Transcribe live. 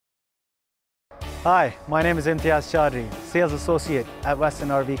Hi, my name is Imtiaz Chaudhary, Sales Associate at Western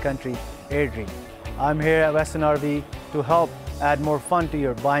RV Country, Airdrie. I'm here at Western RV to help add more fun to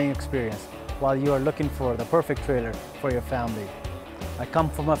your buying experience while you are looking for the perfect trailer for your family. I come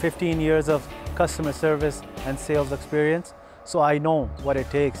from a 15 years of customer service and sales experience, so I know what it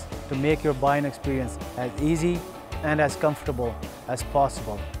takes to make your buying experience as easy and as comfortable as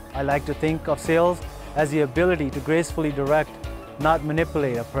possible. I like to think of sales as the ability to gracefully direct, not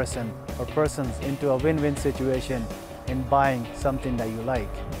manipulate a person or persons into a win-win situation in buying something that you like.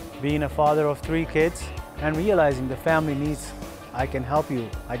 Being a father of 3 kids and realizing the family needs, I can help you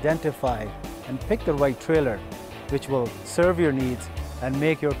identify and pick the right trailer which will serve your needs and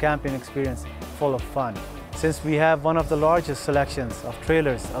make your camping experience full of fun. Since we have one of the largest selections of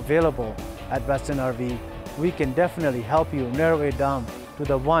trailers available at Western RV, we can definitely help you narrow it down to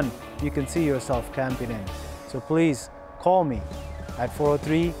the one you can see yourself camping in. So please call me at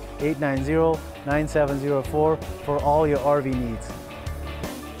 403-890-9704 for all your RV needs.